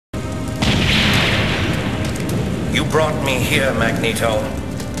You brought me here, Magneto.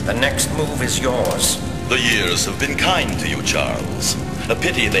 The next move is yours. The years have been kind to you, Charles. A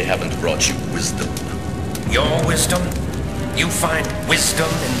pity they haven't brought you wisdom. Your wisdom? You find wisdom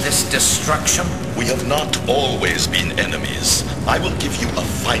in this destruction? We have not always been enemies. I will give you a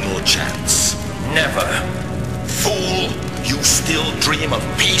final chance. Never. Fool! You still dream of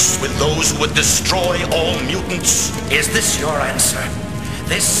peace with those who would destroy all mutants? Is this your answer?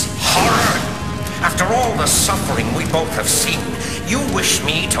 This horror? After all the suffering we both have seen, you wish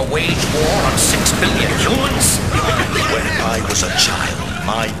me to wage war on 6 billion humans? When I was a child,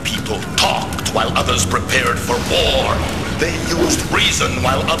 my people talked while others prepared for war. They used reason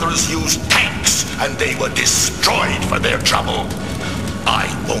while others used tanks, and they were destroyed for their trouble. I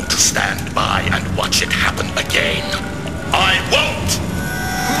won't stand by and watch it happen again. I won't!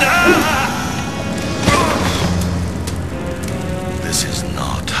 This is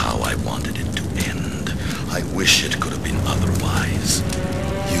not how I wanted it to end. I wish it could have been otherwise.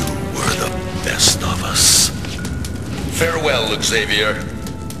 You were the best of us. Farewell, Xavier.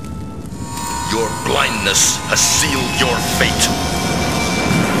 Your blindness has sealed your fate.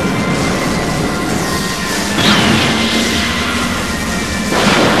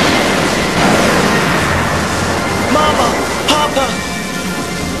 Mama! Papa!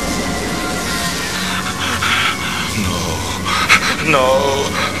 No,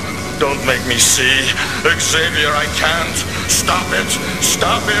 don't make me see. Xavier, I can't. Stop it.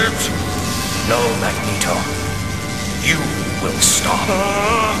 Stop it. No, Magneto. You will stop.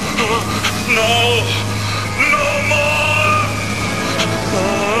 No.